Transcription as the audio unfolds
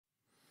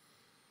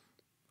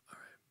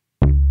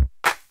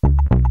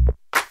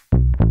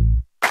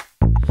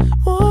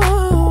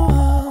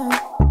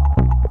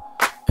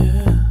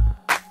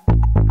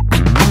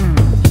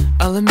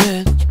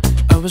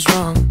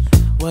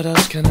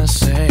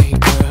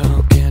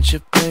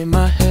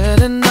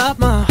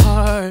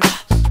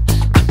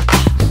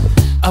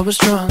was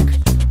drunk,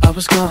 I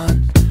was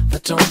gone.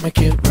 That don't make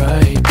it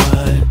right,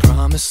 but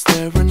promise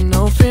there were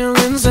no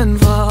feelings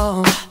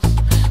involved.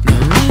 No.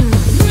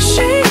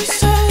 She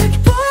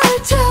said, boy,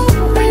 tell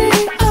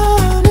me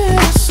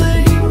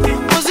honestly,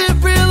 was it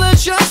real or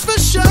just for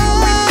show?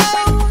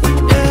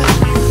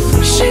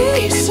 Yeah.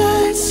 She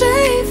said,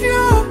 save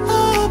your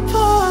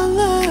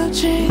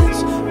apologies,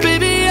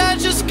 baby, I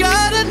just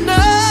gotta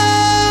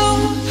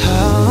know.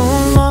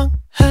 How long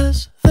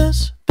has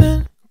this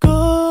been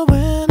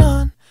going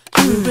on?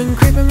 You've been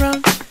creeping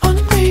around on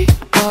me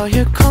while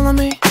you're calling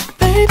me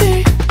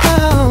baby.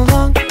 How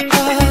long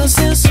has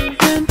this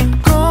been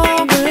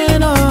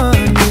going on?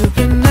 You've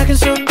been acting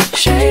so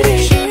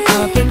shady,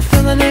 I've been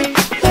feeling it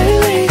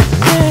lately,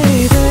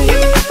 baby.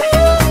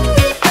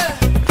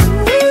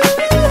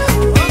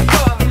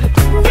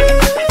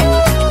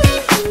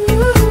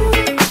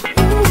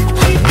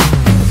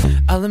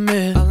 I'll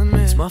admit,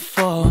 it's my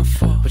fault,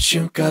 but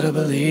you gotta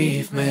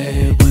believe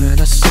me when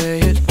I say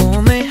it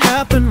only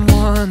happened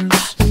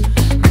once.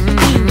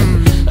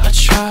 I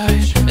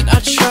tried and I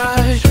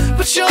tried,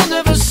 but you'll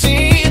never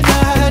see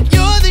that.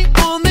 You're the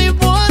only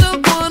one I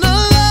wanna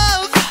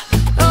love.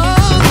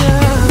 Oh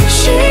yeah.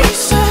 She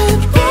said,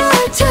 boy,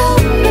 tell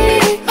me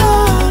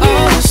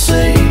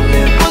honestly,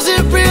 was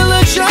it real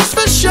or just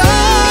for show?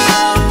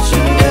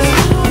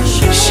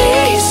 She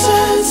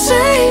said,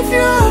 save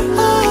your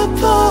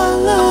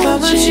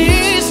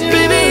apologies,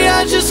 baby,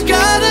 I just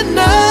gotta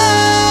know.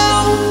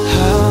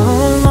 How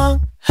long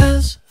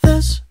has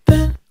this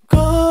been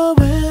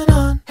going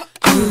on?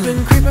 You've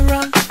been creeping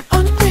around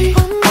on me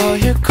while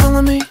you're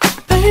calling me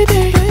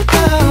baby.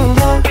 How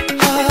long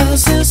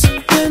has this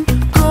been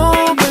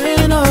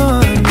going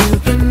on?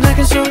 You've been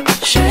acting so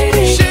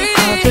shady,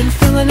 I've been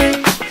feeling it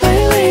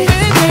lately,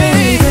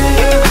 baby.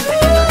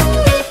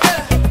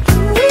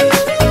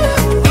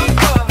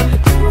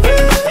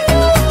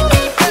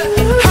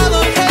 How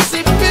long has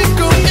it been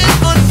going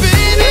on,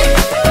 baby?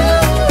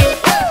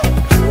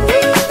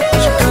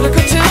 You gotta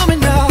go tell me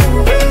now.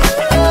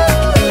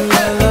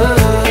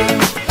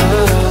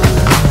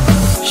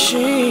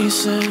 She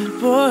said,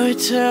 boy,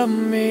 tell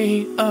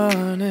me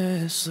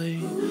honestly,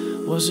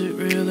 was it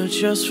real or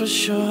just for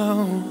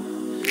show?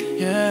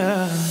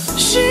 Yeah.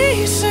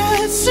 She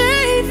said,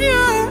 save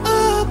your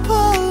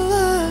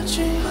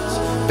apologies,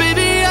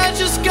 baby, I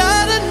just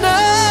gotta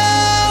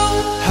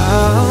know.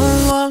 How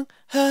long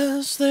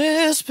has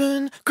this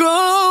been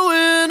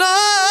going on?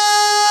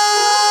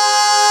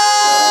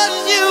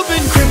 You've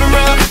been creeping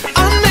around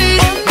on me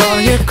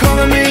while you're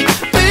calling me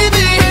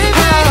baby.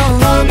 How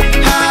long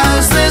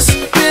has this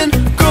been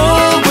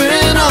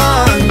going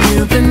on?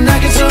 You've been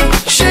acting so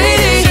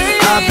shady,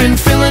 I've been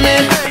feeling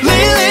it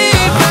lately,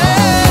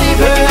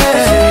 baby.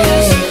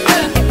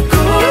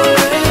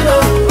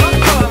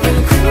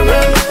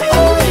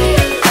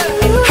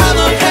 How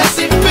long has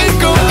it been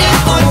going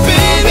on,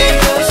 baby?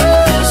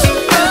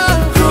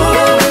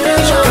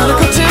 You gotta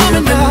go tell me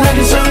now.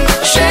 Acting so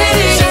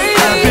shady,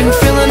 I've been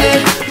feeling it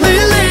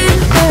lately,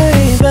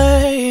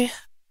 baby.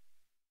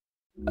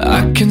 I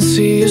can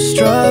see you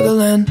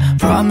struggling,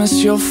 promise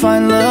you'll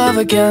find love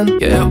again.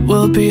 Yeah, it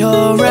will be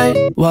alright.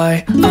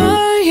 Why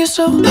are you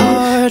so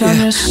hard on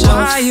yourself?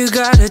 Why you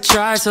gotta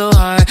try so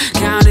hard,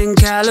 counting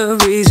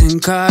calories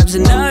and carbs,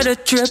 another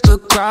trip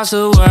across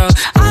the world.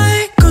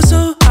 I go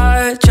so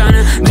hard trying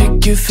to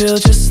Make you feel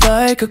just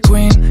like a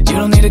queen. You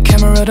don't need a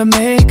camera to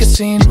make a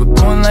scene. We're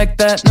born like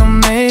that, no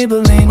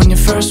Maybelline. When you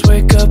first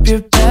wake up,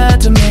 you're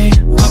bad to me.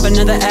 pop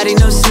another Addy,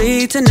 no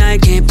sleep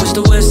tonight. Can't push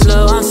the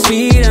whistle, I'm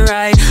speeding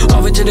right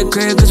over to the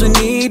crib cause we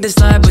need this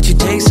life. But you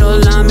take so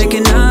long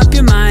making up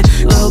your mind.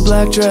 Little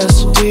black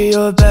dress,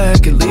 Dior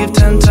bag. You leave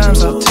 10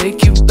 times, I'll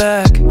take you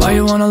back. Why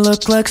you wanna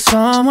look like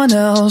someone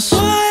else?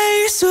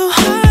 Why you so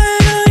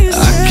hard on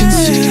yourself? I can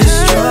see you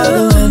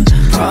struggling.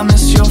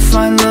 Promise you'll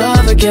find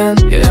love again.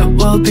 Yeah, it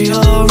will be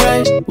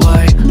alright.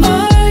 Why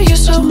are you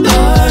so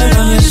hard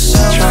on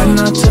yourself? Try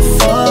not to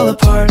fall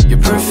apart.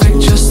 You're perfect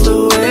just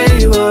the way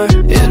you are.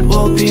 It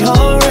will be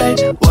alright.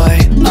 Why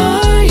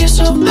are you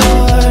so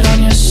hard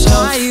on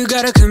yourself? Why you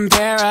gotta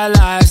compare our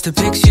lives to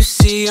pics you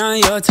see on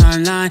your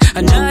timeline?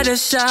 Another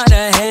shot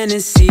of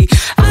Hennessy.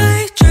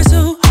 I try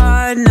so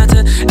hard not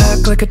to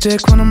act like a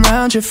dick when I'm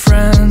around your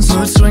friends.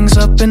 Mood swings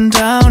up and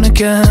down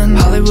again.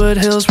 Hollywood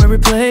Hills where we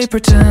play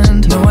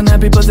pretend. No one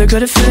happy but they're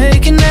good at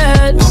faking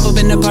it. pop up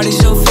in the party,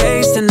 show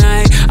face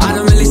tonight. I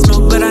don't really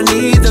smoke but I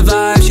need the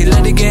vibe. She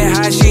let it get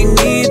high, she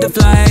need the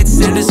flight.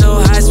 Standing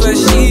so high, swear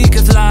she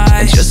could fly.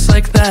 And just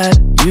like that,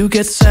 you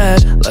get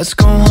sad. Let's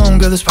go home,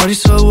 girl, this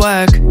party's so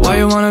whack. Why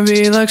you wanna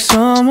be like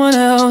someone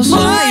else?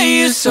 Why are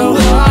you so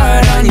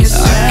hard on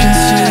yourself? I can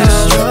see you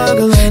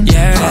struggling.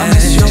 Yeah.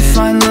 Promise you'll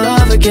find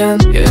love again.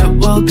 Yeah, it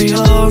will be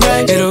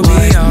alright. It'll be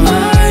alright.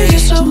 Why are you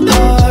so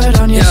hard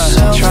on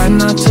yourself? Try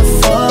not to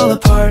fall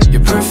apart.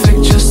 You're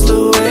perfect just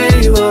the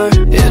way you are.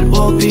 It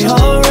will be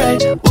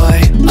alright.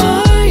 Why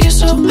are you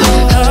so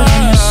hard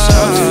on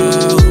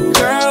yourself?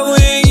 Girl,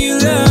 when you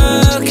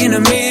look in the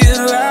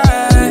mirror,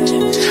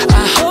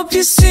 I hope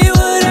you see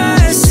what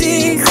I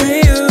see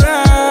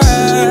clearer.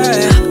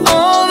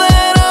 All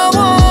that I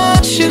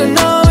want you to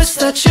know is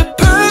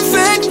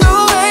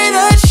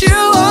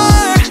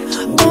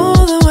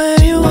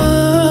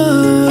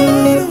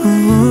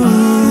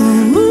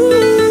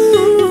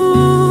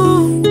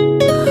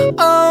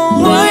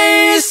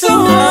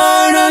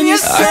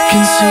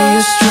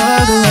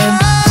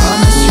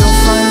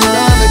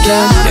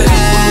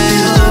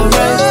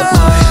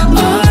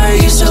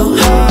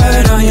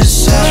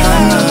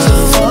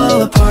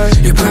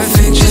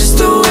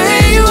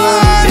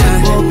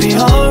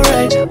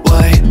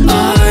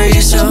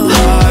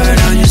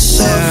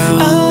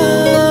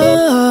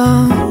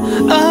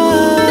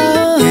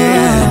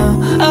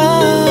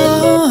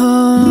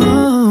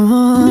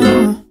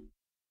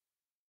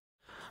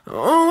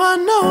I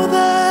know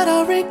that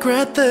I'll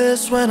regret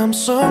this when I'm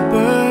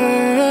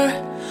sober,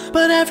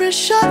 but every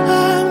shot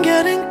I'm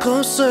getting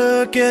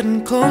closer,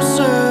 getting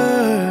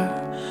closer.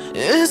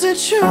 Is it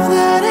true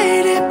that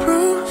 80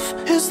 proof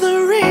is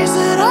the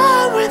reason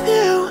I'm with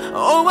you?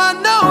 Oh, I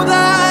know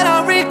that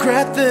I'll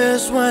regret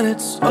this when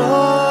it's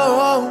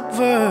over.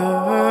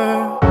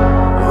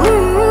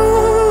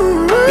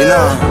 Ooh, you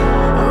know,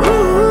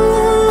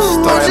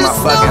 story of my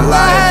fucking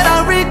life.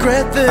 I'll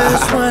regret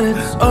this when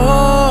it's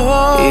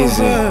over.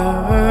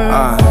 Easy.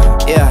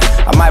 Yeah,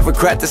 I might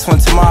regret this when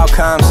tomorrow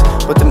comes,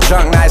 but them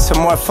drunk nights are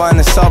more fun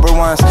than sober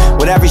ones.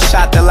 With every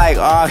shot they're like,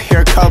 oh,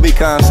 here Kobe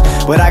comes.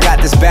 But I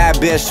got this bad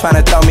bitch trying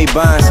to throw me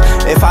buns.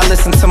 If I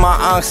listen to my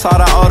unks, all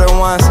the older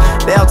ones,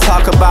 they'll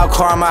talk about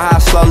karma, how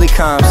it slowly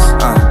comes.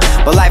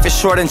 But life is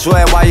short,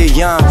 enjoy it while you're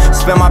young.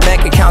 Spend my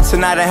bank account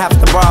tonight and have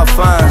to borrow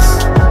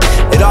funds.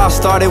 It all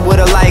started with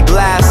a light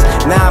glass.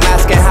 Now I'm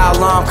asking how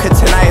long could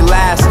tonight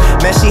last.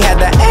 Man, she had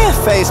the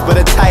face but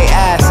a tight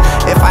ass.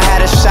 If I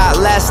had a shot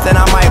less, then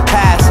I might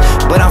pass.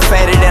 But I'm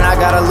faded and I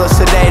got a little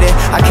sedated.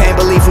 I can't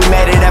believe we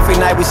made it, every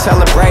night we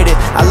celebrated.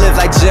 I live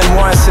like Jim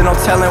Morrison, no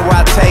telling where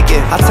I take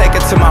it. I take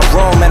her to my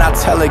room and I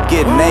tell her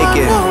get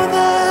naked. I know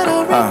that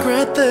I'll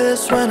regret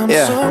this when I'm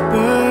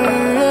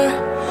sober,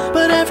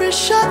 but every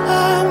shot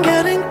I'm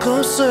getting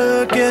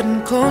closer,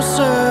 getting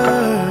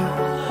closer.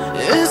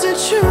 Is it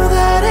true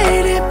that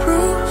 80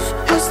 proof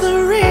is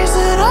the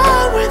reason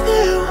I'm with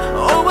you?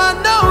 Oh, I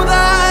know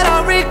that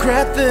I'll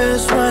regret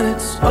this when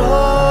it's over.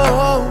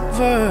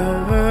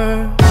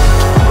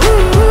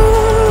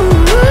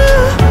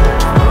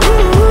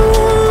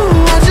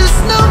 I just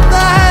know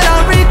that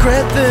I'll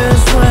regret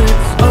this when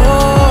it's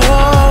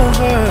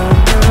over.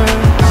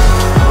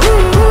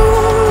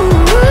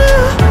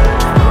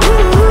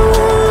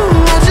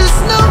 I just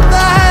know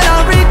that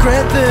I'll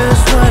regret this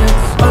when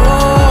it's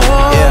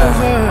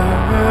over.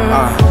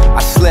 I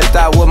slipped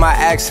out with my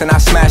ex and I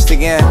smashed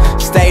again.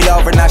 Stayed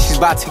over, now she's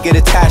about to get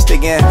attached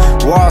again.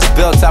 Walls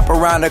built up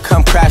around her,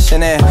 come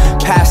crashing in.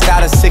 Passed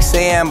out at 6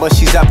 a.m. but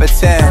she's up at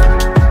 10.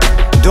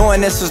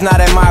 Doing this was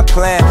not in my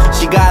plan.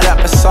 She got up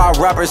and saw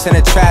rubbers in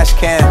a trash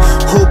can.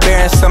 Who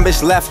bearing some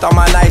bitch left on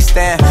my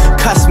nightstand.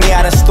 Cussed me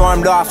out and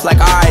stormed off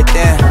like alright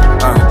then.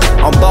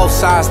 On both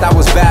sides that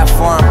was bad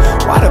for him.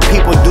 Why do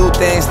people do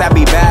things that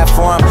be bad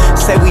for them?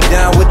 Say we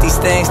done with these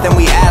things, then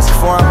we ask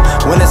for them.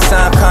 When the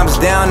sun comes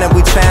down, then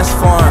we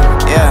transform.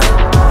 Yeah,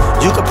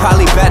 you could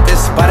probably bet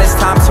this. By this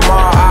time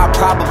tomorrow, I'll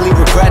probably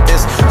regret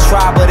this.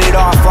 Try, but it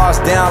all falls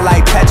down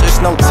like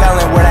Tetris. No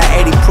telling where that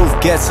 80 proof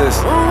gets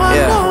us.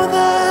 I know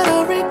that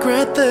I'll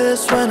regret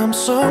this when I'm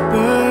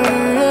sober,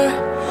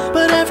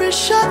 but every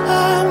shot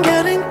I'm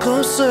getting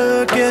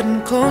closer,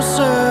 getting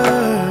closer.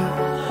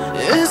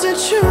 Is it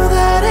true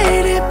that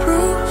 80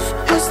 proof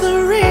is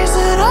the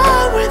reason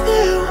I'm with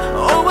you?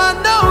 Oh, I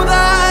know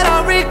that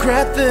I'll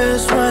regret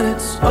this when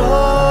it's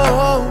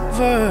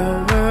over.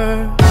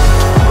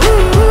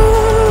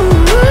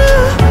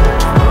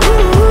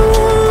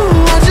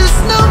 I just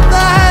know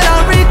that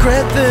I'll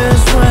regret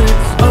this when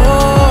it's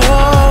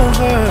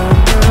over.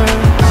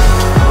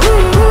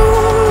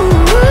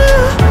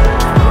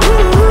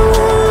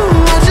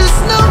 I just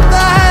know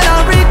that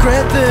I'll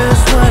regret this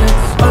when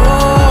it's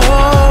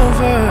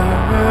over.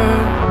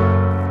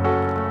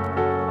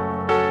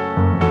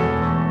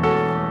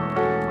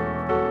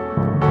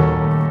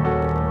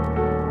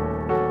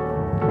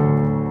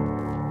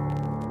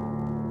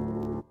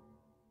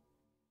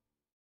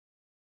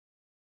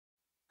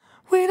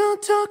 We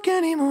don't talk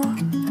anymore.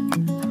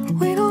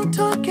 We don't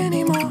talk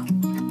anymore.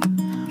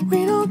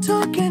 We don't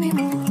talk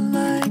anymore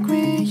like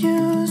we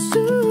used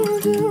to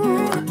do.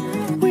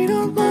 We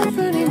don't laugh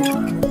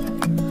anymore.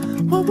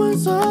 What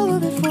was all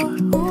of it for?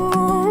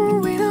 Ooh,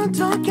 we don't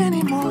talk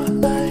anymore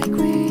like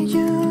we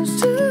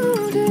used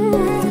to do.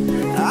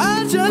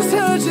 I just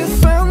heard you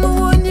found the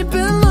one you've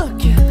been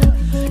looking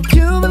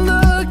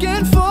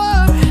for.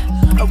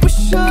 I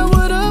wish I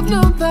would have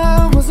known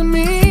that wasn't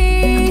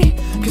me.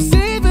 'Cause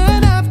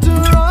even after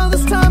all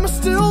this time I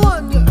still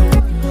wonder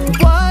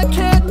why I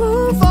can't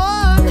move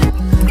on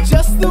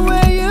just the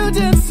way you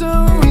did so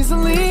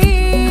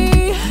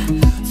easily.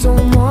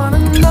 Don't wanna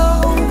know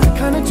the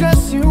kind of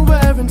dress you're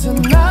wearing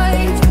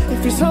tonight,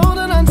 if he's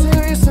holding on to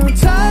you so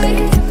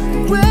tight,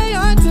 the way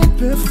I did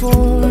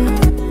before.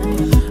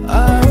 I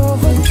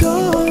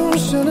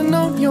overdosed, should've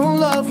known your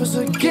love was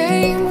a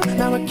game.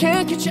 Now I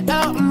can't get you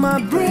out of my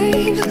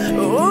brain.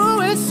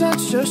 Oh, it's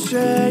such a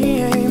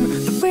shame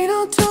that we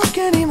don't talk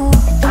anymore.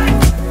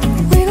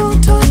 We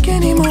don't talk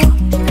anymore.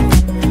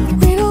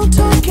 We don't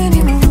talk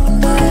anymore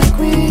like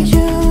we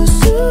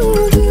used to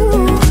do.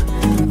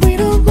 We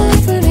don't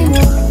laugh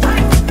anymore.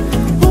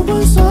 What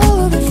was all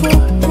of it for?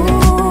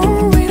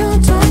 Ooh, we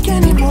don't talk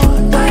anymore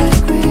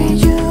like we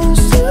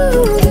used to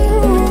do.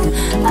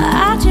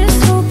 I just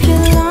hope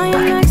you're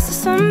lying next to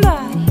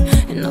somebody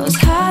who knows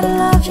how to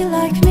love you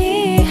like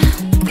me.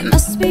 There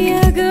must be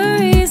a good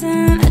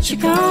reason that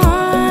you're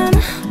gone.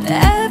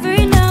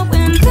 Every now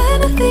and then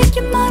I think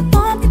you might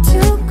want me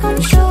to come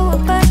show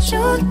up at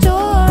your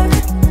door,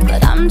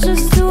 but I'm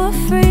just too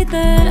afraid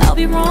that I'll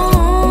be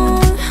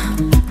wrong.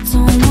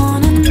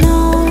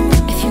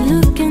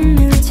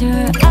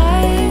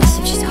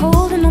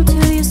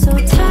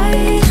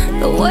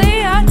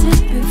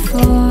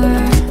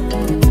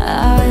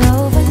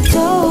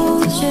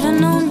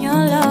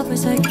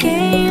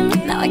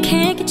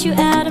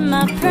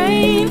 my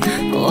brain.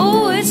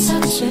 Oh, it's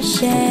such a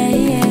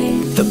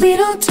shame that we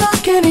don't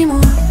talk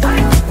anymore.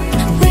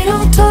 We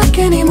don't talk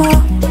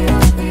anymore.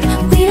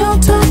 We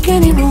don't talk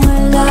anymore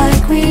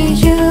like we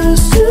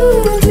used to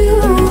do.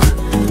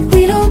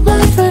 We don't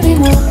laugh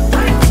anymore.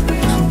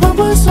 What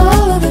was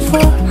all of it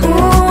for?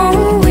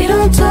 Oh, we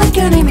don't talk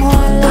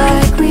anymore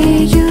like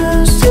we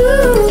used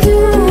to do.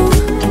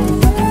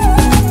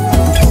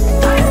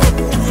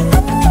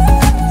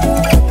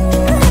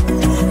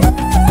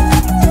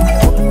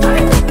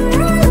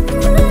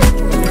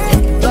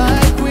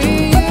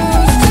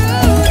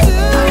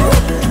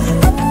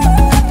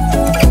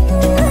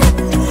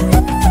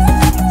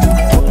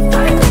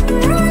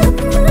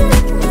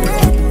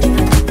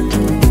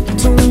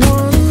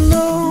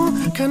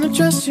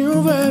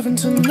 You're wearing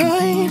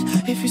tonight,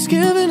 if he's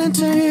giving it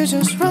to you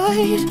just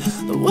right,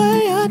 the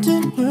way I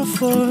did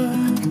before.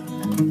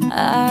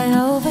 I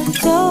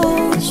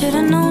overdosed,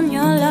 should've known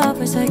your love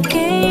was a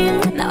game.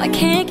 Now I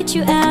can't get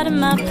you out of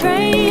my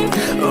brain.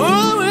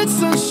 Oh, it's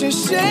such a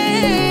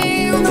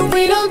shame that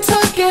we don't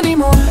talk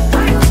anymore.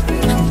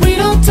 We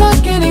don't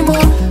talk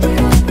anymore.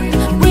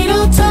 We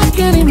don't talk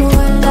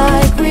anymore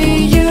like we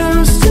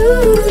used to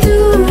do.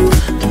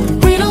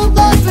 We don't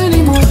laugh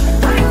anymore.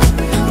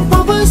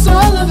 What was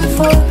all of it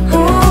for?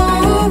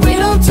 Oh, we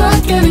don't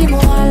talk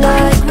anymore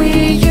like we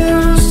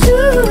used to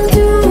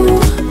do.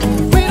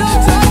 We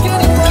don't talk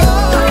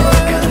anymore.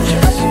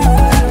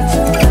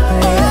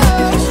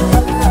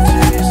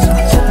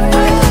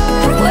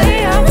 The way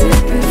I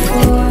did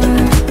before.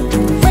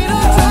 We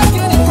don't talk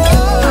anymore.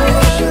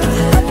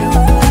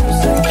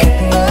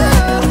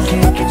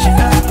 Can't get you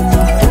out of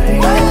my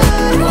way.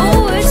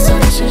 Oh, it's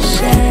such a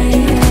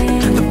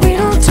shame that we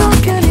don't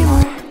talk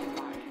anymore.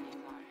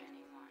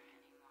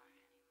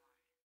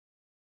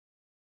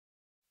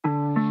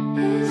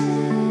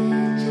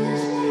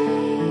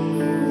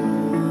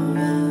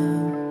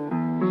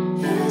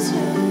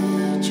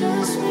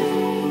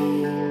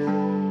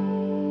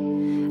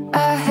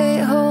 I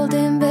hate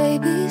holding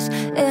babies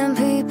and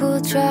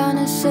people trying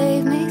to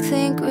save me.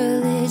 Think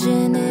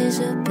religion is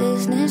a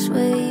business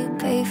where you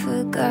pay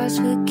for God's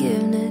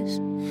forgiveness.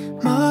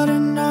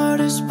 Modern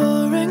art is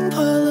boring,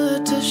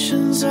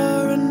 politicians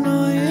are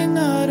annoying.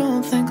 I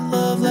don't think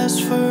love lasts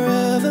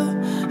forever,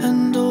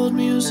 and old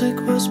music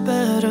was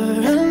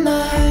better. And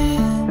I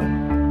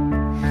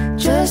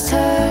Just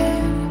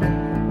hurt,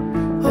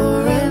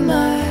 or am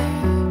I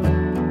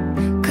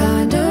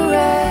kinda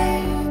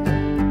right?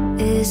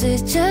 Is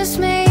it just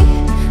me,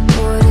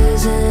 or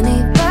does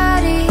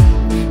anybody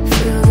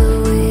feel the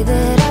way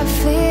that I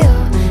feel?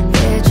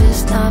 They're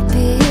just not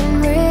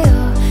being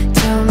real.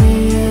 Tell me,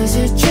 is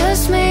it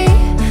just me,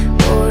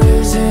 or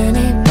is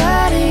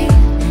anybody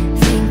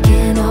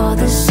thinking all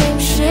the same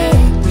shit?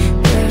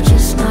 They're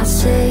just not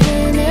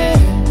saying it,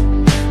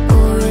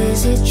 or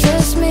is it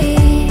just me?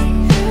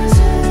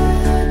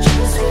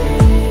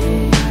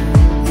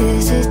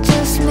 Is it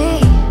just me?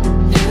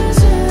 Is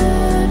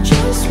it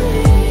just me?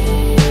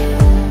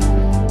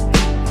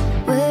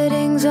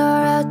 Weddings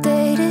are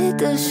outdated,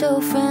 the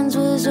show Friends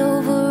was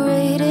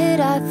overrated.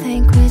 I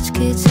think rich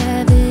kids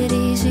have it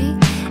easy,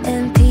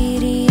 and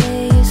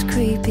PDA is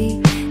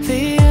creepy.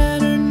 The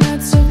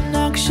internet's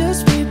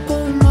obnoxious,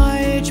 people my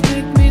age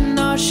make me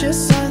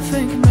nauseous. I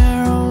think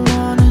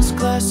marijuana's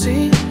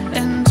classy,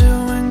 and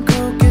doing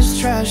coke is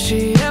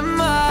trashy. Am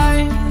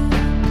I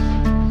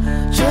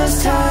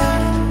just high,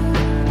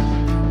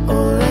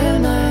 or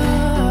am I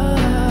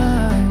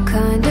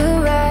Kinda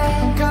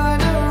right.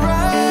 kinda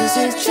right? Is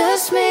it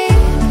just me,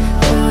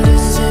 or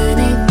does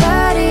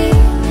anybody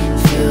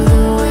feel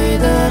the way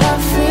that I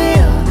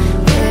feel?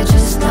 They're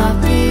just not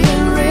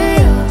being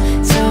real.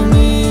 Tell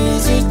me,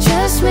 is it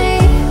just me,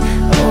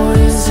 or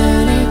is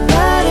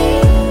anybody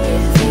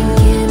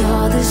thinking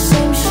all the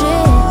same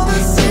shit?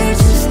 They're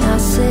just not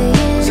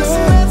saying it,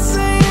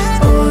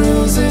 or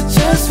is it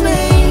just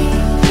me?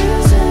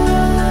 Is it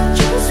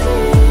just me?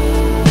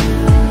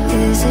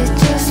 Is it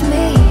just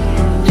me?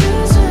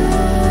 Is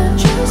it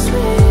just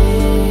me?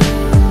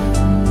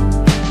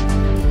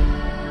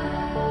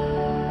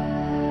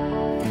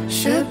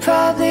 Should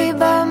probably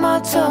bite my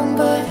tongue,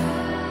 but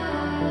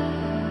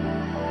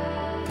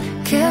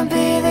can't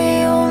be the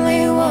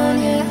only one,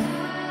 yeah.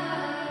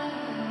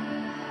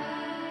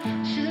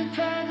 Should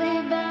probably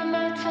bite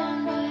my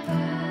tongue, but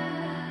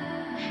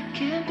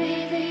can't be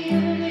the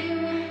only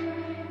one.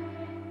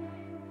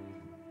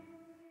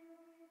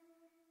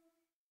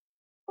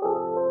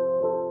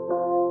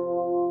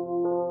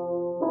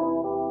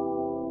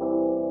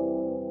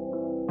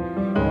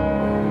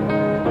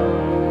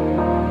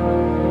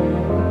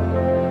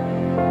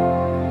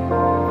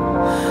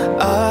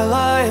 I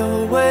lie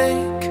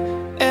awake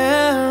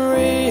and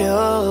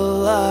realize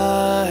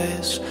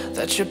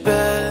that you're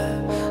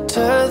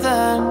better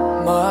than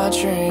my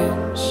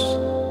dreams.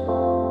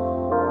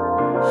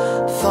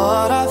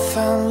 Thought I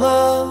found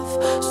love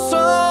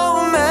so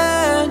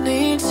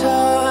many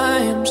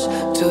times,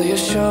 till you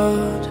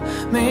showed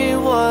me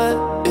what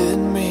it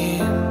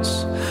means.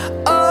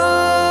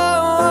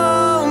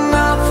 Oh,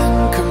 nothing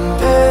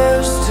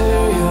compares to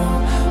you.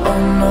 Oh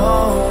no,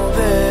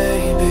 babe.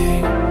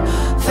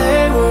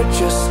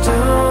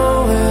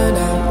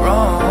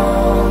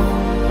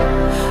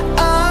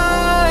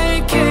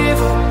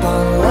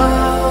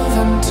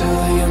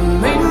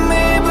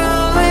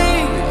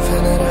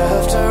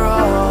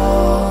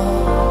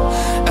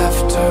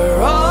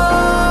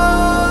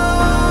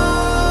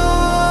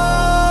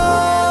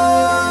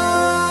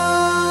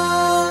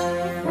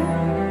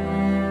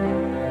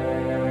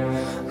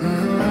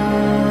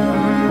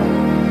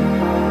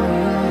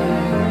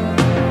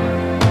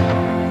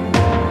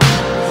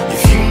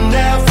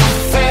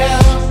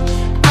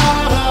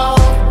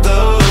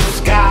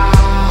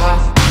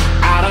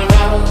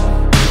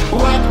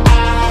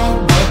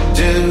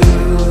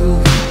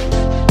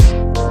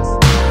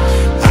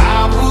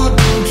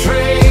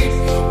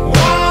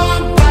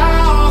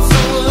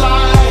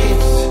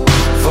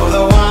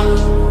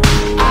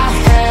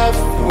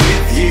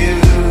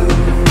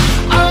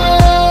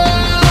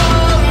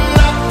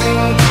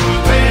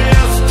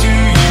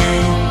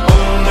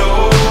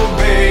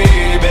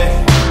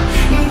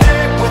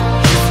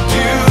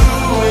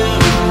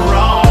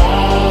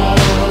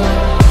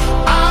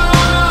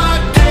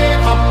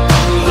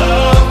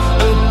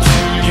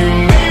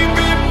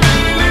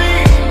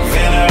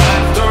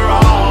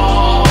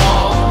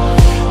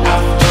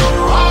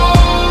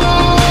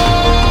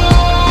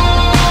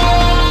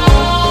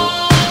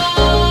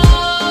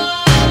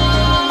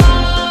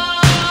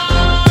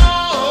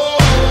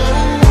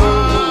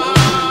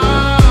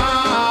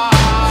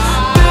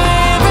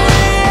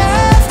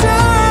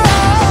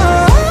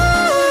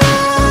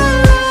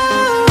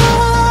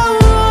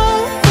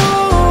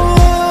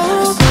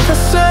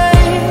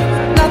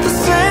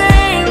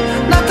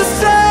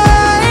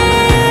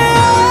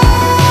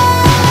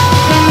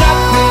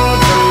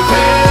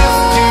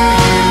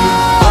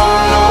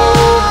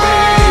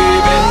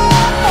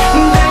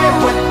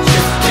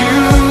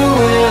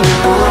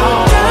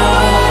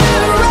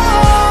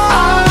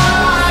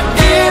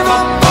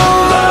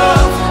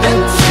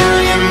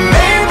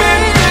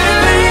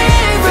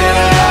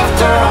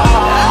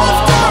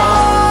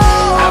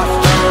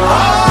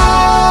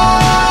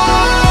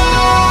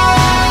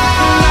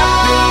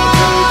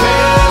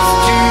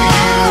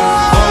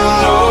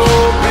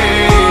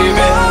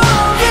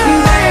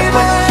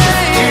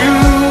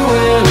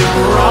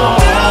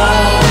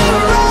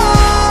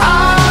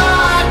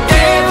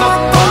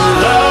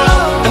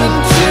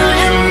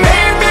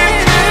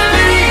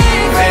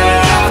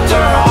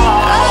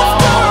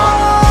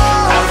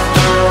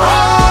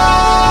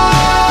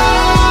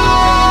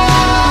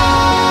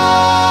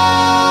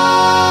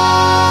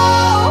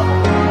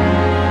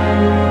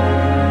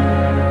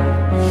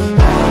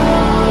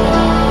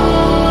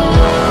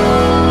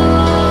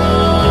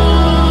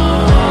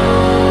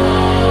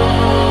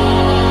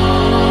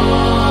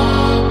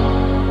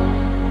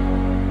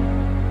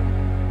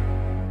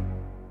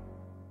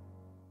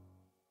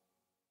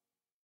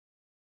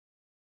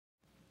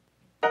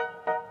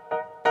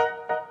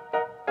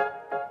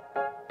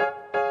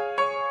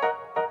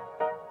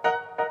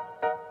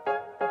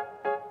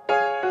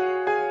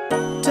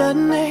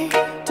 detonate,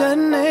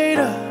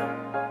 detonator.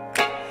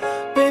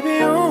 Baby,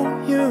 oh,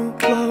 you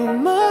blow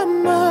my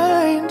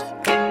mind.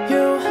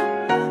 You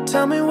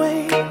tell me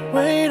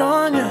wait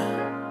on ya,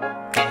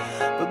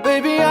 but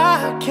baby,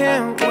 I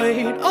can't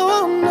wait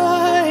all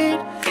night.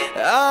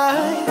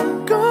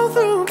 I go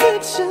through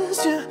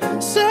pictures, you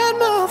said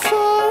my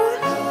phone.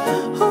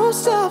 Oh,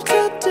 stop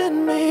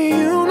tempting me,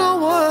 you know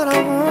what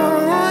I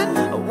want.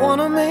 I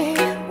wanna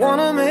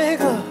make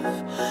love,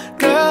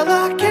 girl,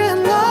 I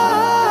can't lie.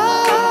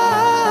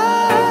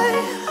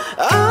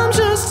 I'm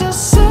just a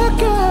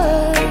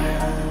sucker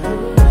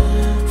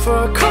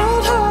for a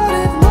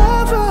cold-hearted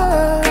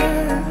lover.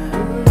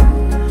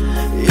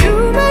 You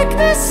make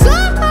me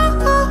suffer,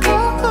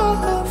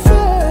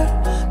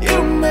 you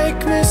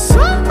make me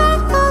suffer.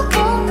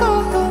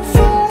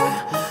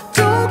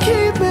 Don't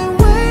keep me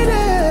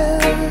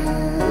waiting,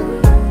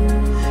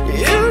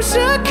 you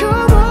should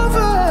come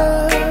over.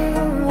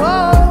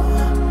 Whoa.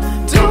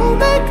 Don't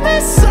make me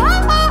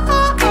suffer,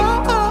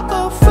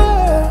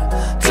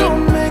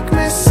 don't make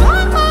me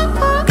suffer.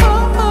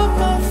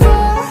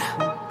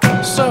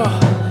 So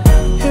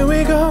here we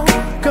go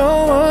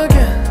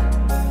again.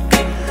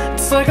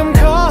 It's like I'm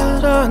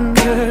caught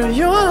under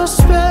your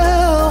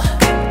spell.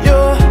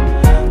 You're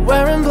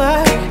wearing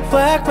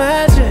black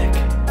magic.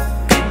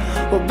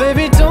 Well,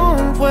 baby,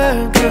 don't wear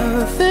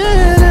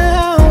nothing